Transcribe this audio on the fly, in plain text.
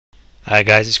Hi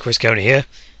guys, it's Chris Coney here.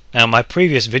 Now my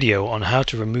previous video on how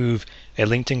to remove a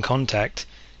LinkedIn contact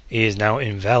is now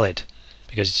invalid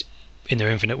because in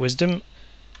their infinite wisdom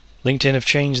LinkedIn have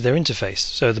changed their interface,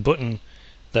 so the button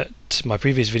that my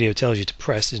previous video tells you to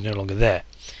press is no longer there.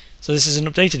 So this is an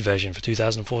updated version for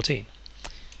 2014.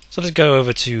 So let's go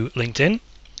over to LinkedIn.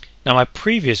 Now my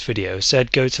previous video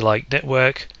said go to like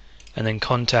network and then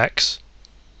contacts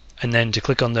and then to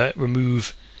click on the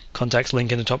remove contacts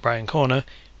link in the top right hand corner,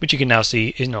 which you can now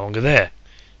see is no longer there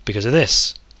because of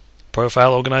this.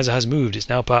 Profile Organizer has moved. It's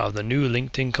now part of the new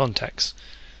LinkedIn contacts,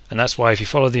 and that's why if you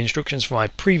follow the instructions from my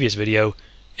previous video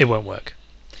it won't work.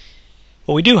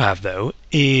 What we do have though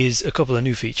is a couple of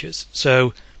new features.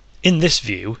 So in this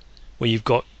view where you've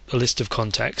got a list of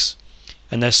contacts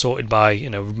and they're sorted by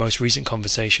most recent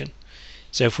conversation,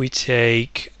 so if we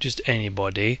take just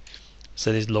anybody,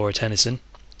 so there's Laura Tennyson,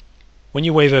 when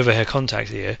you wave over her contact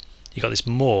here you got this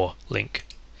more link.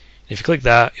 If you click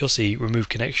that, you'll see remove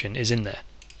connection is in there.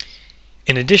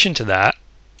 In addition to that,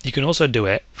 you can also do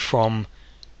it from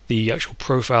the actual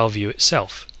profile view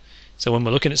itself. So when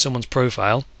we're looking at someone's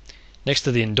profile, next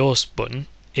to the endorse button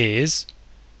is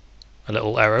a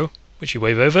little arrow which you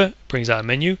wave over, brings out a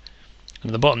menu, and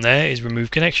at the bottom there is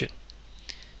remove connection.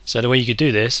 So the way you could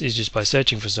do this is just by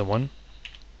searching for someone.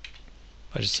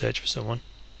 If I just search for someone,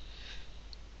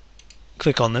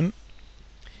 click on them,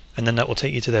 and then that will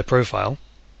take you to their profile.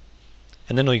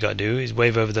 And then all you got to do is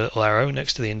wave over the little arrow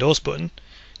next to the endorse button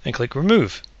and click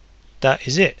remove. That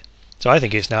is it. So I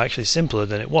think it's now actually simpler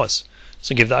than it was.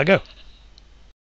 So give that a go.